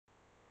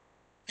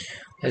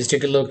Let's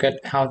take a look at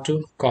how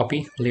to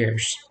copy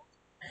layers.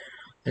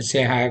 Let's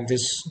say I have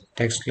this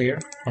text layer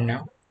for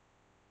now.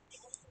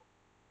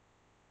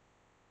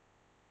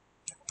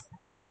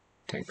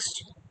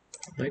 Text,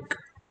 click,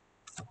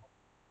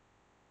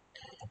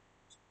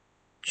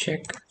 check.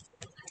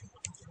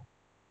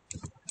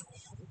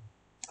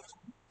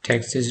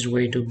 Text is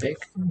way too big.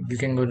 You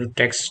can go to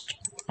text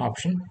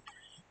option.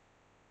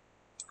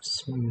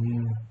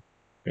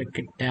 Break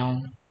it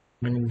down,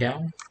 bring it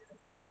down,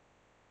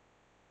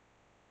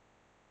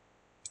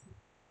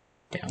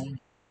 down.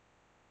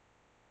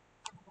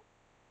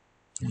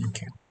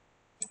 Okay.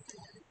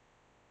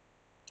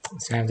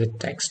 Let's have the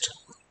text.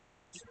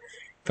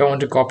 If I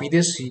want to copy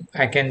this,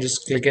 I can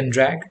just click and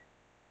drag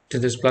to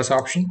this plus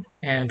option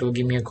and it will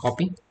give me a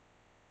copy.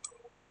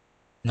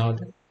 Now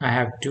I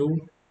have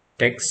two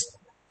text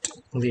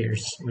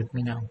layers with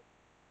me now.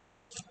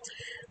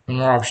 One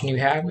more option you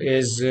have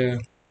is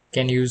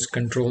can use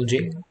Control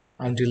J.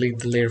 I'll delete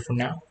the layer for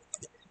now.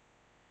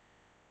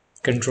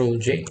 Control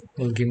J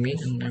will give me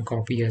a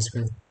copy as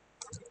well.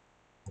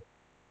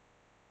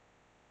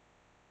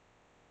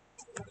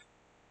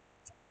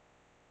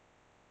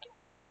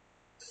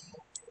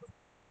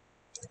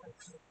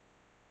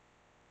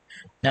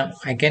 Now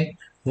I can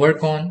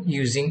work on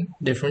using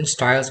different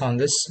styles on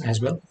this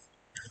as well.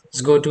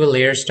 Let's go to a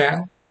layer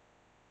style.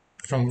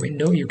 From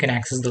window you can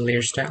access the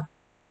layer style.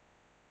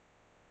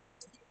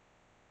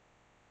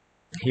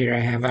 Here I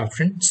have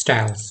option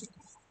styles.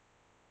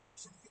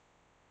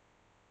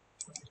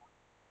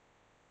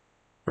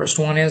 First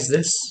one is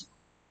this.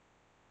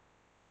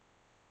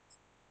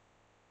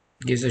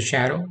 Gives a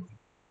shadow,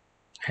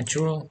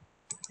 natural,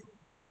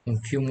 and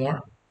a few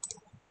more.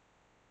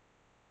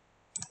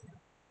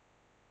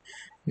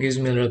 Gives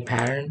me a little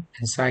pattern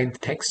inside the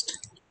text.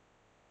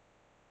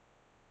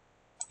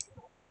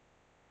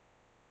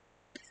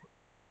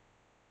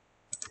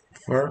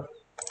 For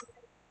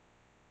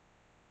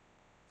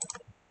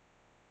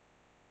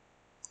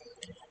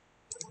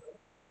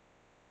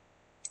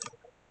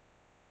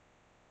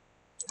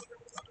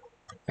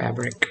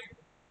fabric,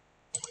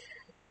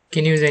 you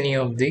can use any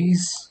of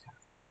these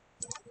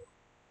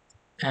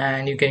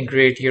and you can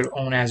create your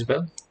own as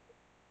well.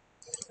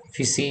 If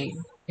you see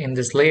in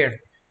this layer,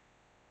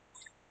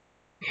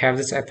 you have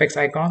this FX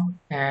icon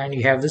and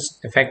you have this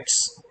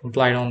effects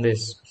applied on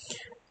this.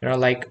 There are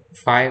like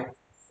 5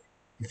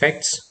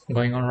 effects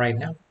going on right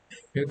now.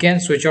 You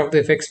can switch off the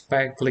effects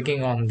by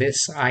clicking on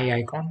this eye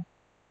icon.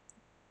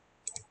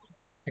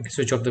 I can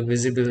switch off the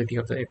visibility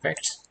of the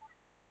effects.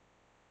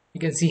 You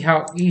can see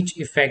how each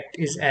effect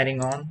is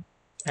adding on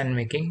and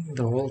making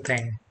the whole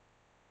thing.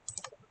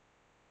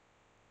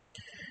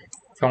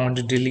 If I want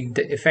to delete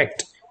the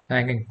effect,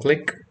 then I can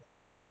click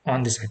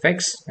on this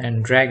effects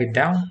and drag it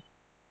down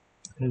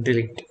and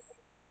delete.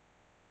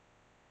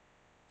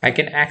 I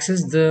can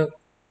access the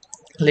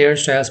layer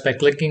styles by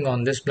clicking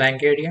on this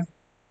blank area.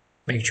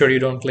 Make sure you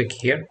don't click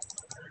here.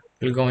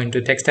 You'll go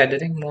into text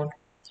editing mode.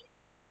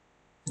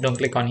 Don't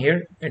click on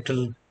here. It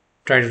will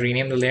try to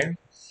rename the layer.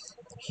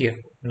 Here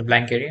in the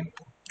blank area,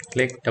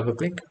 click, double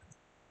click.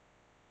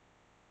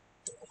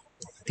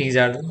 These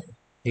are the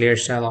layer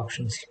style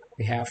options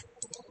we have.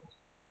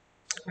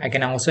 I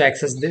can also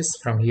access this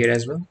from here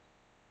as well.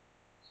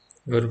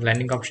 Go to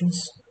blending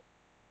options.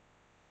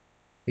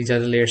 These are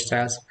the layer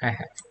styles I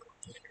have.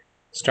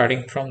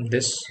 Starting from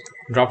this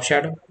drop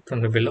shadow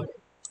from the below.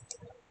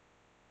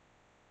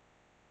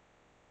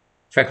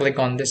 If I click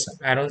on this,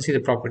 I don't see the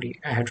property.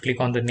 I have to click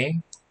on the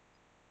name.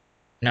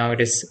 Now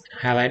it is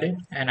highlighted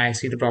and I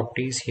see the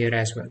properties here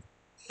as well.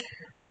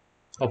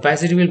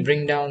 Opacity will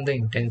bring down the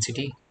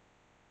intensity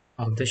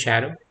of the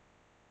shadow.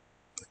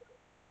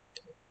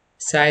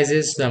 Size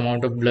is the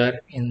amount of blur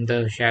in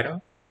the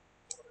shadow.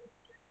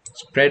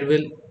 Spread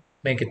will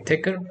make it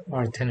thicker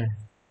or thinner.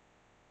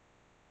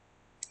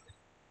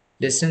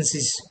 Distance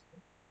is,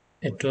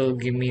 it will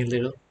give me a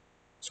little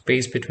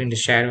space between the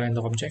shadow and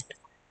the object.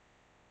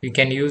 You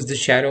can use the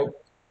shadow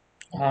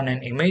on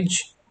an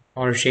image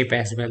or shape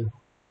as well.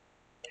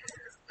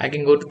 I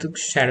can go to the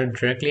shadow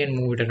directly and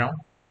move it around.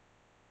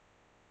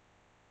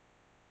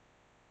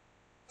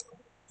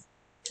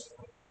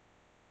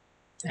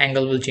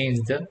 Angle will change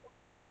the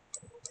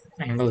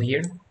angle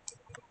here.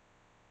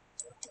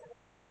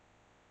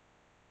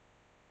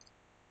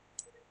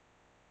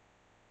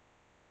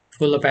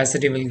 Full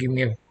opacity will give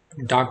me a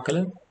dark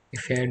color.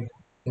 If I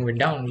move it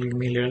down, it will give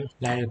me a little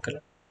lighter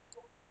color.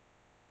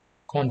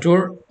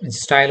 Contour and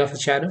style of the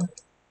shadow.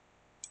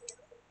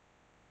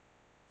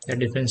 There are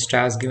different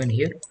styles given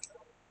here.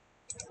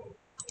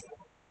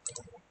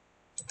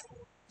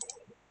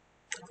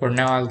 For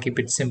now, I'll keep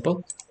it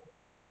simple.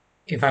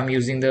 If I'm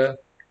using the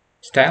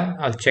style,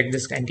 I'll check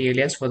this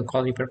anti-alias for the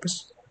quality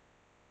purpose.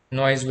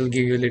 Noise will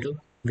give you a little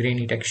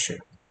grainy texture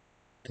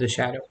to the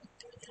shadow.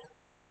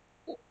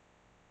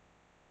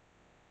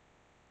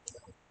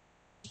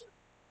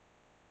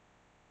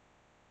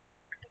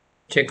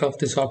 Check off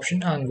this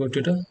option and go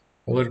to the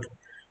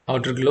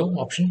outer glow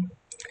option.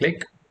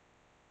 Click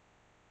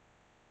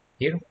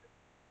here.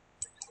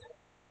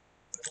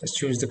 Let's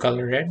choose the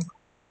color red.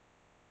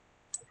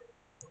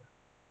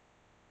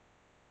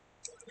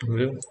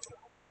 We'll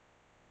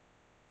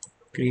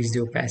increase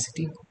the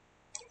opacity.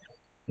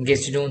 In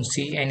case you don't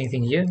see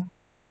anything here,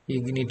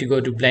 you need to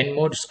go to blend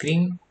mode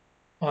screen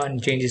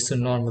and change this to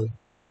normal.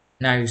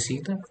 Now you see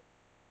the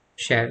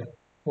shadow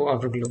or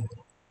afterglow.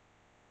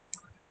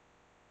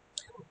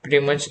 Pretty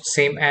much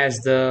same as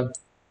the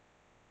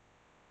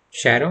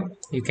shadow.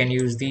 You can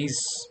use these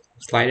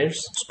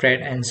sliders,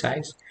 spread and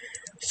size.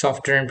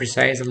 Softer and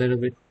precise, a little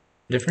bit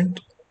different,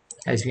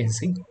 as you can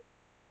see.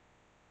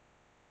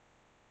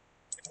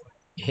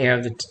 Here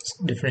have the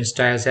different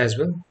styles as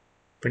well.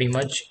 Pretty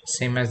much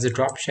same as the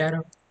drop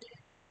shadow.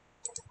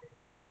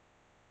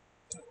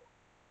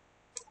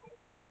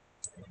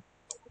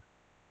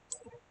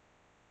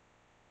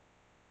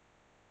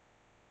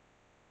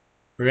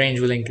 Range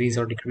will increase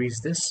or decrease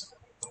this.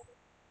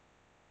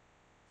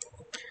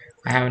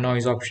 I have a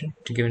noise option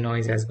to give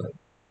noise as well.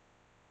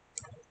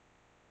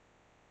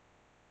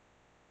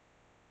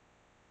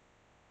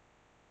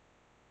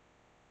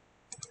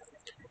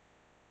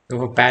 Go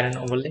for pattern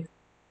overlay.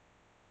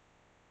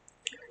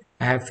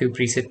 I have few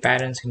preset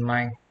patterns in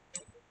my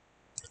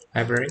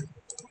library.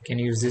 You can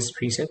use these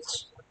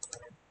presets.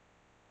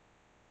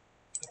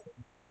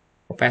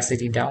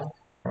 Opacity down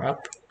or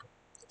up.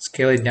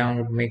 Scale it down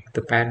would make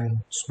the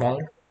pattern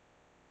smaller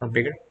or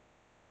bigger.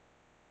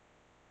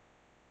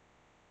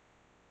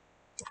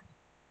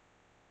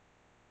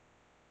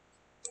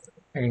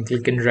 I can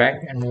click and drag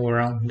and move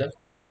around the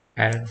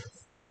pattern.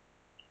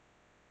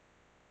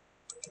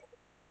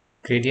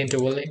 Gradient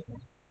overlay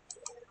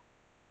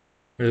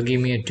will give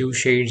me a 2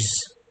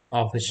 shades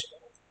of it.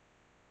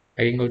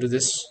 I can go to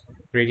this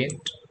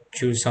gradient,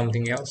 choose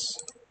something else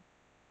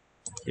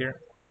here.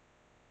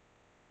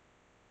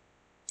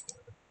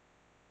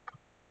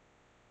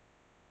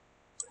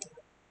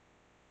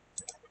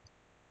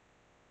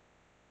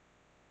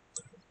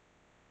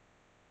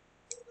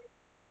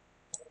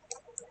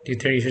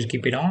 You should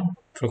keep it on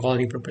for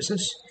quality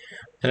purposes.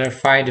 There are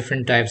 5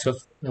 different types of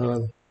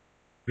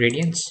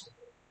gradients.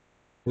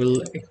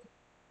 We'll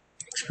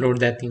explore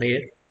that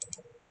later.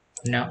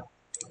 Now,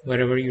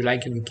 wherever you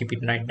like, you can keep it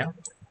right now.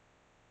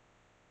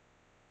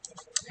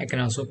 I can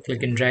also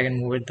click and drag and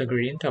move the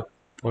gradient up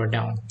or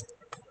down.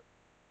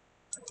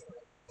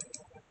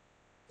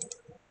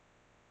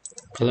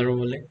 Color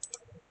overlay.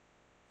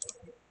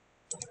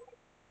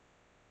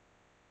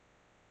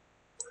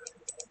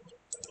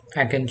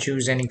 I can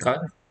choose any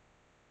color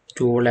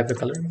to overlap the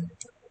color.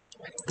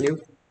 Blue.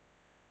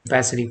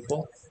 Opacity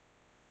 4.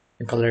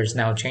 The color is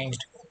now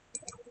changed.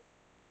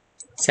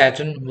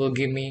 Satin will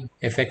give me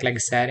effect like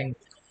satin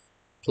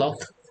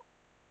cloth.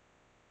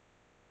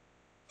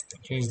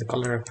 Change the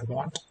color if I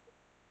want.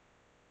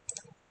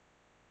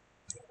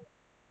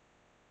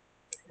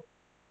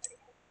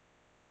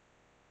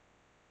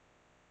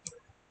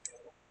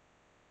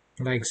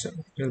 Like so,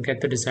 you'll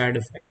get the desired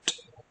effect.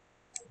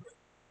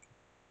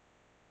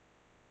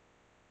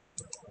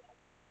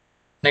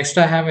 Next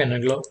I have inner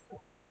glow.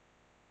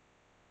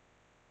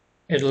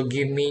 It will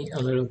give me a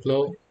little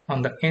glow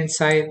on the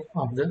inside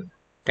of the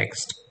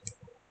text.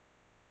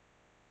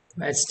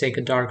 Let's take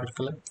a darker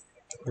color,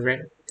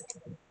 red.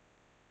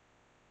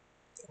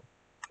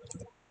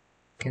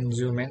 Can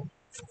zoom in.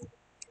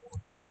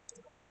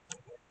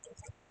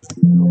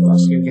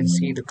 So you can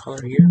see the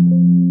color here.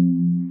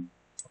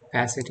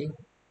 Opacity,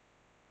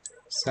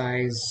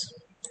 size.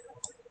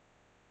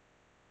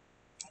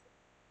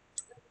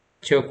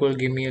 Choke will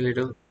give me a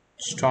little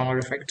stronger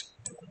effect.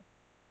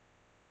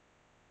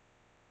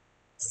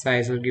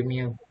 Size will give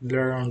me a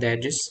blur on the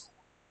edges.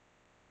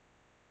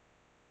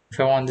 If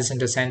I want this in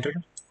the center,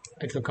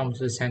 it will come to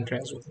the center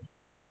as well.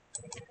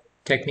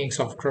 Technique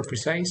soft or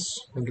precise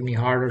will give me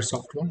hard or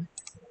soft one.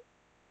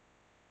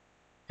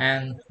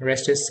 And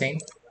rest is same.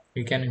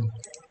 You can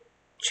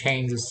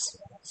change the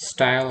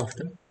style of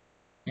the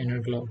inner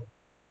glow.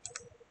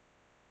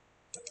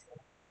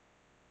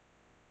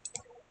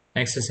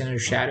 Next is inner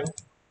shadow.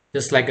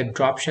 Just like a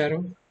drop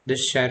shadow,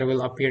 this shadow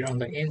will appear on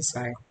the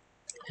inside.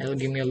 It will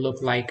give me a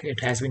look like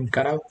it has been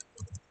cut out.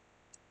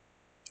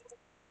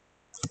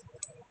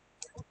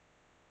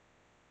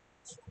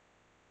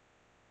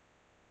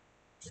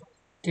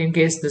 In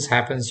case this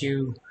happens,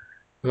 you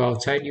go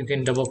outside, you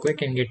can double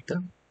click and get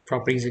the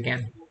properties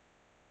again.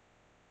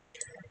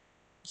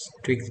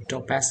 Tweak the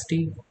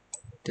opacity,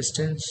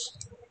 distance,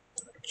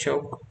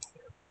 choke,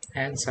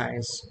 and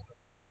size.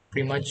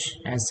 Pretty much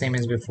as same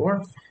as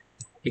before.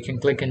 You can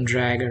click and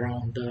drag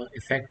around the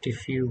effect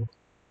if you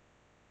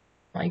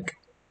like.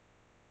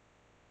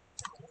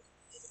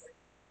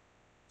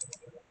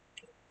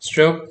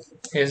 Stroke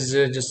is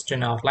just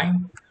an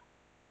outline.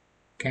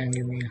 Can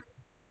give me.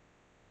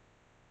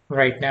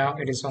 Right now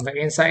it is on the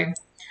inside.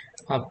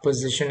 Our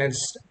position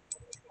is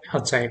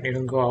outside. It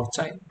will go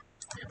outside.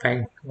 If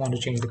I want to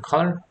change the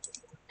color,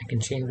 I can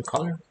change the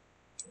color.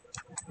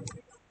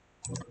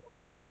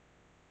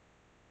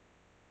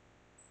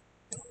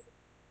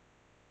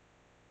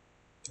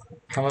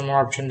 I have one more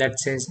option that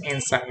says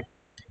inside.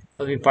 It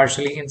will be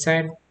partially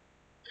inside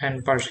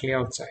and partially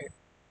outside.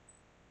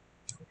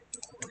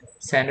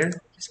 Center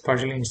is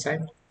partially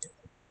inside,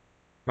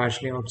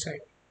 partially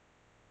outside.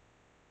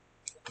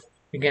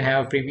 You can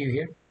have a preview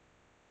here.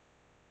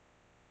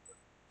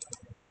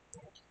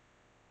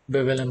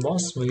 Bevel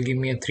emboss will give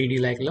me a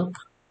 3D like look.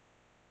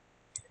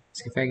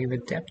 So if I give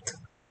it depth,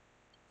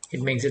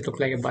 it makes it look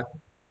like a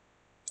button.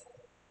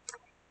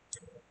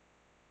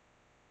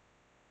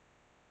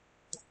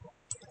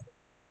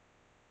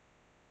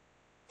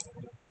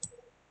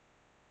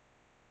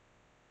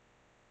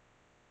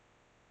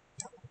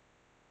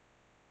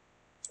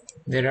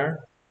 There are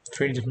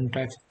 3 different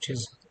types of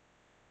chisel.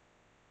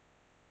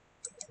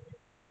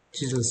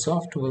 Chisel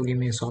soft will give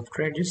me soft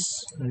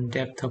edges, and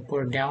depth up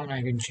or down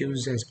I can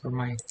choose as per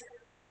my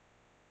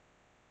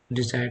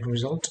desired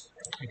result.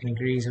 I can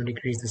increase or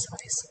decrease the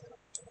size.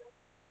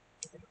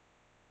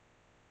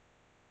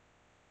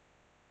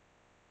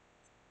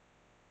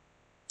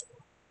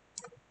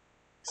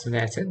 So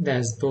that's it.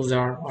 Those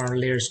are our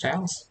layer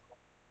styles.